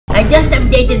I just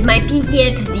updated my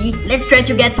PKXD. Let's try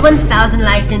to get 1000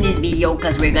 likes in this video,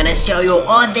 cause we're gonna show you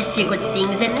all the secret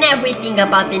things and everything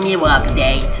about the new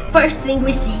update. First thing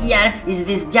we see here is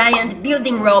this giant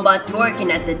building robot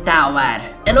working at the tower.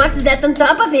 And what's that on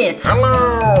top of it?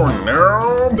 Hello,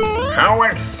 noob! How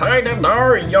excited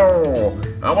are you?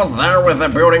 I was there with the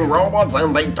building robots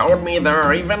and they told me there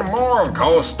are even more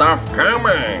cool stuff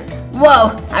coming.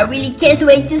 Whoa, I really can't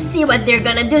wait to see what they're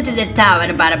gonna do to the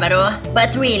tower, Barbaro.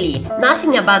 But really,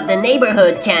 nothing about the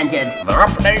neighborhood changed. The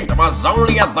update was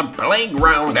only at the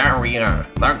playground area,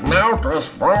 that now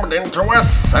transformed into a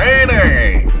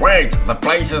city. Wait, the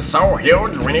place is so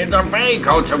huge we need a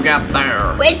vehicle to get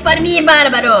there. Wait for me,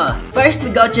 Barbaro. First we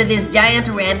go to this giant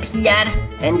ramp here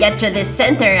and get to the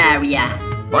center area.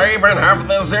 They even have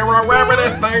the zero gravity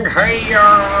thing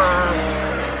here.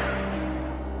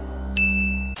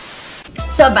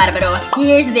 So Barbaro,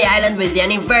 here's the island with the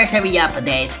anniversary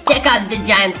update. Check out the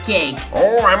giant cake.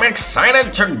 Oh, I'm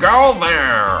excited to go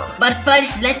there. But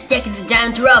first, let's check the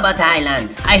giant robot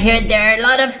island. I heard there are a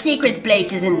lot of secret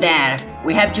places in there.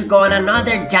 We have to go on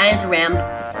another giant ramp,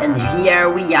 and here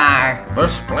we are.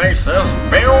 This place is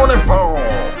beautiful.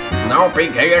 Now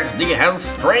PKXD has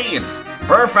streets.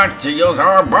 Perfect to use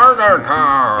our burger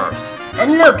cars.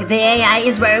 And look, the AI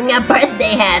is wearing a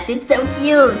birthday hat. It's so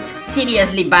cute.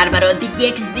 Seriously, Barbaro,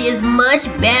 PKXD is much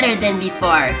better than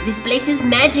before. This place is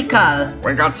magical.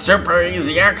 We got super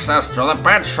easy access to the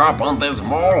pet shop on this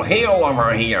small hill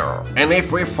over here. And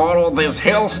if we follow this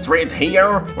hill street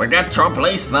here, we get to a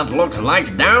place that looks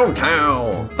like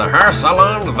downtown. The hair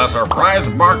salon, the surprise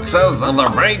boxes, and the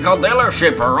vehicle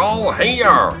dealership are all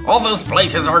here. All these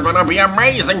places are gonna be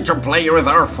amazing to play with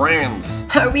our friends.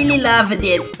 I really loved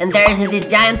it. And there's this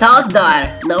giant outdoor.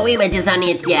 No images on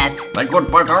it yet. They could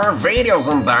put our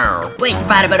videos in there. Wait,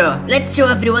 Barbaro, let's show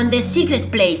everyone the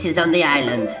secret places on the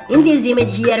island. In this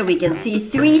image here we can see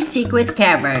 3 secret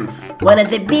caverns. One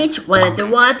at the beach, one at the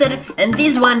water, and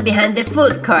this one behind the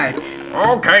food court.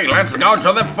 Okay, let's go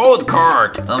to the food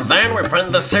court, and then we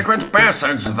find the secret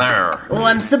passage there. Oh,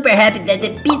 I'm super happy that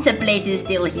the pizza place is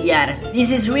still here. This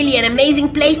is really an amazing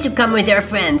place to come with your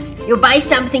friends. You buy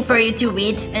something for you to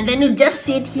eat, and then you just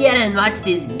sit here and watch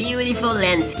this beautiful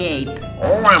landscape.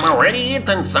 Oh, I'm already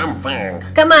eating something.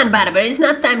 Come on, Barbaro, it's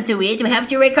not time to eat, we have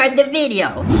to record the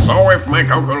video. So if my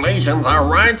calculations are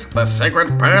right, the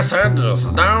secret passage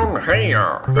is down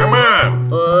here. Come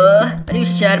on. Are you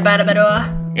sure,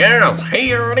 Barbaro? Yes,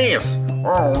 here it is.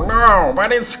 Oh no,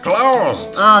 but it's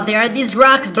closed. Oh, there are these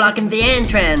rocks blocking the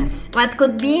entrance. What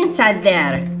could be inside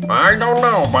there? I don't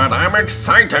know, but I'm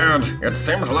excited. It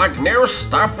seems like new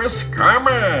stuff is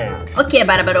coming. Okay,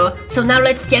 Barbaro, so now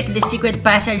let's check the secret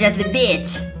passage at the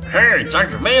beach. Hey, check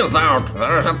this out.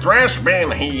 There's a trash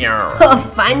bin here. Oh,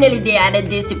 finally they added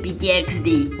this to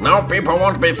PKXD. Now people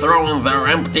won't be throwing their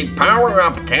empty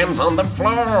power-up cans on the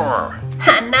floor.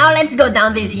 Now let's go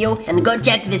down this hill and go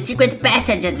check the secret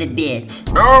passage at the beach.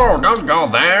 No, don't go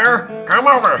there. Come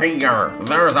over here.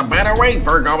 There's a better way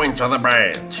for going to the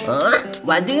beach. Huh?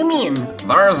 What do you mean?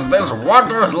 There's this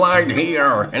water slide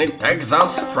here, and it takes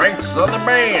us straight to the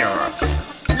beach.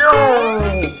 Yo!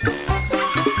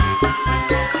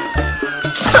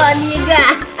 Oh, Amiga,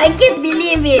 I can't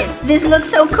believe it. This looks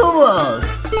so cool.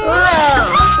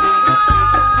 Whoa!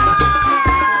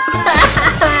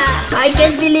 I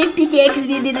can't believe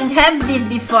PKXD didn't have this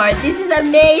before. This is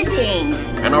amazing.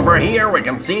 And over here we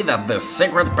can see that this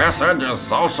secret passage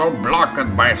is also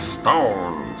blocked by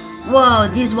stones. Whoa,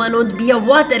 this one would be a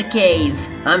water cave.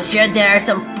 I'm sure there are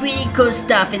some pretty cool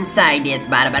stuff inside it,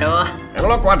 Barbaro. And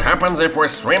look what happens if we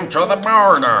swim to the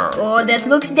border. Oh, that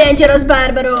looks dangerous,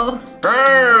 Barbaro.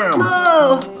 Damn!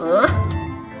 Oh! Huh?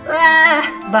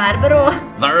 Ah, Barbaro.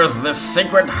 There's this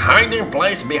secret hiding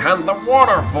place behind the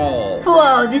waterfall.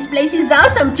 Whoa, this place is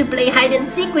awesome to play hide and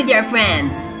seek with your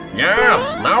friends.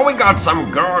 Yes, now we got some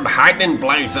good hiding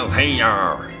places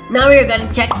here. Now we're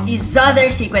gonna check this other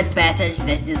secret passage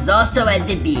that is also at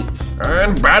the beach.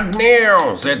 And bad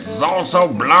news, it's also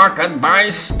blocked by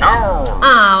stone.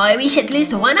 Oh, I wish at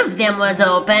least one of them was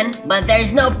open. But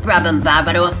there's no problem,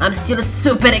 Barbaro. I'm still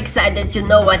super excited to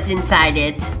know what's inside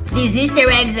it. These Easter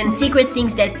eggs and secret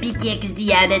things that PKXD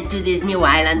added to this new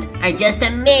island are just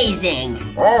amazing.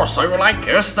 Oh, so you like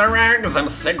Easter eggs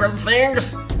and secret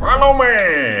things? Follow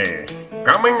me!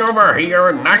 Coming over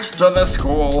here next to the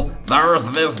school, there's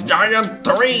this giant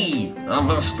tree. And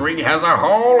this tree has a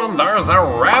hole and there's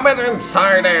a rabbit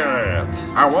inside it.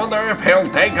 I wonder if he'll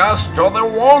take us to the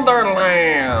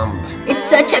Wonderland. It's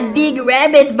such a big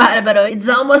rabbit, Barbaro. It's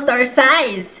almost our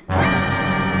size.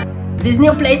 This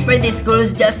new place for this school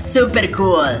is just super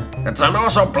cool. It's an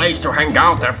awesome place to hang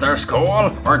out after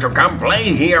school or to come play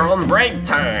here on break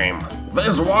time.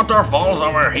 These waterfalls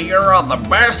over here are the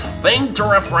best thing to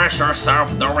refresh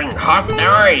yourself during hot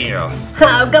days.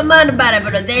 Oh, come on,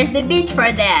 Barbaro, there's the beach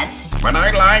for that. But I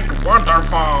like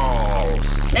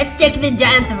waterfalls. Let's check the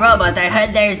giant robot. I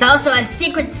heard there's also a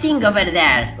secret thing over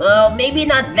there. Well, maybe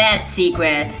not that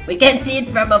secret. We can't see it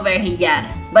from over here.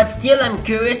 But still, I'm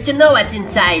curious to know what's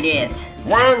inside it.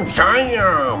 One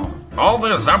time! All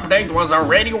this update was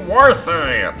already worth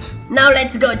it. Now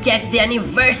let's go check the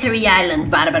anniversary island,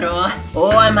 Barbaro.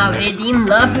 Oh, I'm already in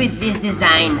love with this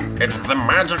design. It's the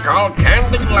magical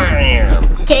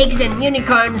Candyland. Cakes and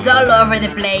unicorns all over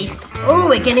the place. Oh,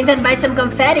 we can even buy some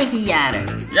confetti here.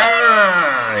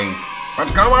 Yay! But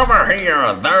come over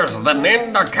here, there's the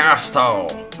Ninja Castle.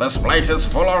 This place is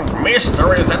full of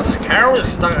mysteries and scary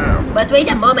stuff. But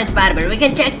wait a moment, Barbaro, we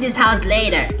can check this house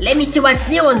later. Let me see what's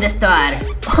new in the store.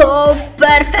 Oh,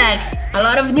 perfect! A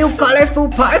lot of new colorful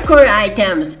parkour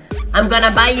items. I'm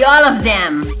gonna buy all of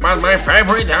them. But my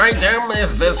favorite item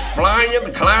is this flying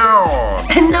cloud.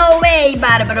 No way,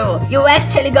 Barbaro! You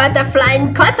actually got a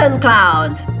flying cotton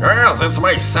cloud. Yes, it's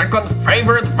my second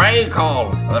favorite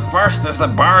vehicle. The first is the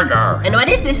burger. And what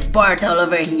is this portal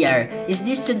over here? Is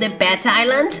this to the pet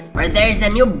island? Or there's a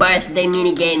new birthday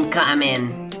minigame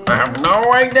coming? I have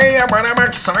no idea, but I'm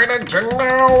excited to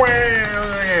know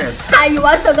it. Ah, you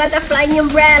also got a flying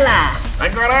umbrella. I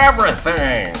got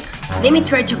everything. Let me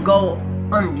try to go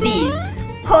on this.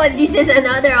 Oh, this is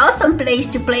another awesome place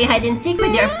to play hide and seek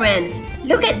with your friends.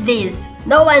 Look at this.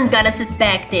 No one's gonna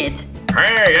suspect it.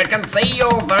 Hey, I can see you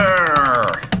there.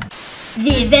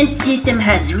 The event system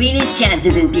has really changed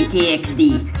in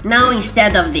PKXD. Now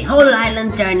instead of the whole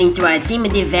island turning into a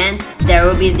themed event, there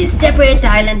will be this separate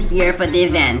island here for the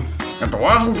events. It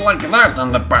wasn't like that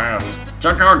in the past.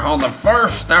 Check out how the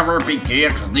first ever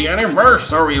PKXD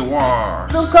anniversary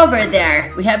was. Look over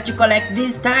there. We have to collect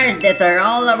these stars that are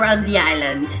all around the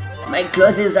island. My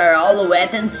clothes are all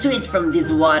wet and sweet from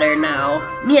this water now.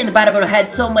 Me and Barbaro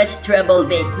had so much trouble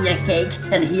baking a cake,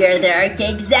 and here there are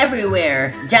cakes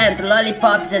everywhere. Giant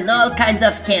lollipops and all kinds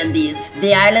of candies.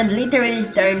 The island literally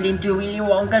turned into Willy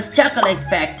Wonka's chocolate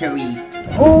factory.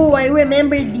 Oh, I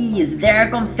remember these. There are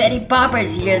confetti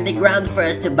poppers here on the ground for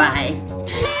us to buy.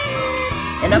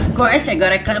 And of course, I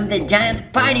gotta climb the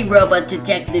giant party robot to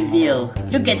check the view.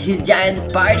 Look at his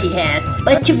giant party hat.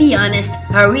 But to be honest,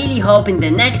 I really hope in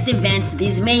the next events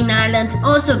this main island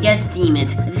also gets themed.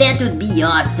 That would be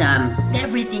awesome.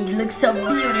 Everything looks so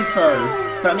beautiful.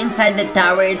 From inside the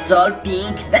tower, it's all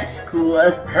pink. That's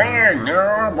cool. Hey,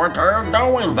 noob, what are you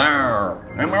doing there?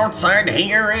 I'm outside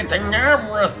here eating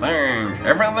everything.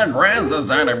 Even the grass is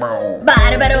edible.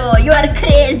 Barbaro, you are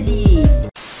crazy.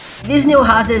 These new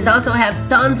houses also have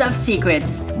tons of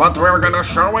secrets. But we're gonna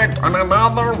show it on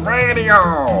another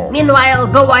video.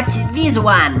 Meanwhile, go watch this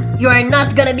one. You are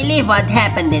not gonna believe what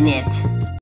happened in it.